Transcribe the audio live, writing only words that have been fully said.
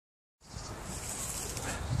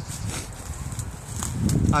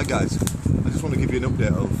Hi guys, I just want to give you an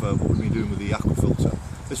update of what we've been doing with the Aquafilta.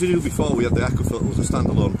 As we did before, we had the Aquafilta as a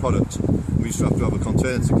standalone product. We used to have a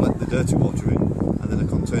container to collect the dirty water in, and then a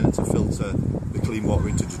container to filter the clean water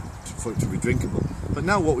into for it to be drinkable. But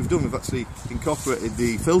now what we've done, we've actually incorporated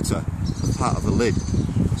the filter as part of the lid,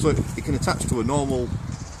 so it can attach to a normal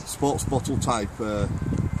sports bottle type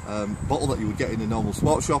bottle that you would get in a normal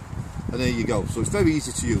sports shop, and there you go. So it's very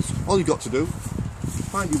easy to use. All you've got to do,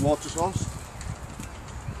 find your water source,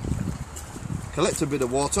 collect a bit of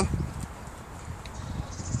water,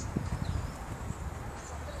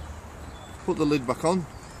 put the lid back on,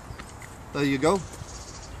 there you go.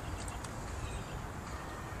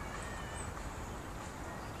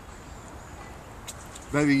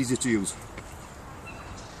 Very easy to use.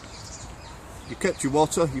 You've kept your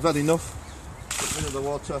water, you've had enough, put rid of the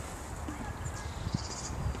water,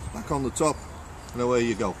 back on the top, and away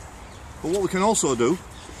you go. But what we can also do,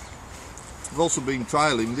 we've also been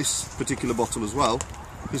trialling this particular bottle as well.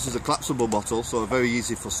 This is a collapsible bottle, so very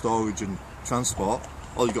easy for storage and transport.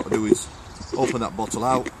 All you've got to do is open that bottle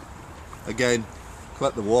out, again,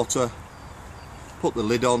 collect the water, put the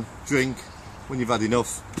lid on, drink. When you've had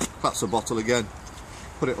enough, collapse the bottle again,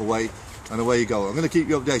 put it away, and away you go. I'm going to keep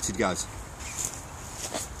you updated, guys.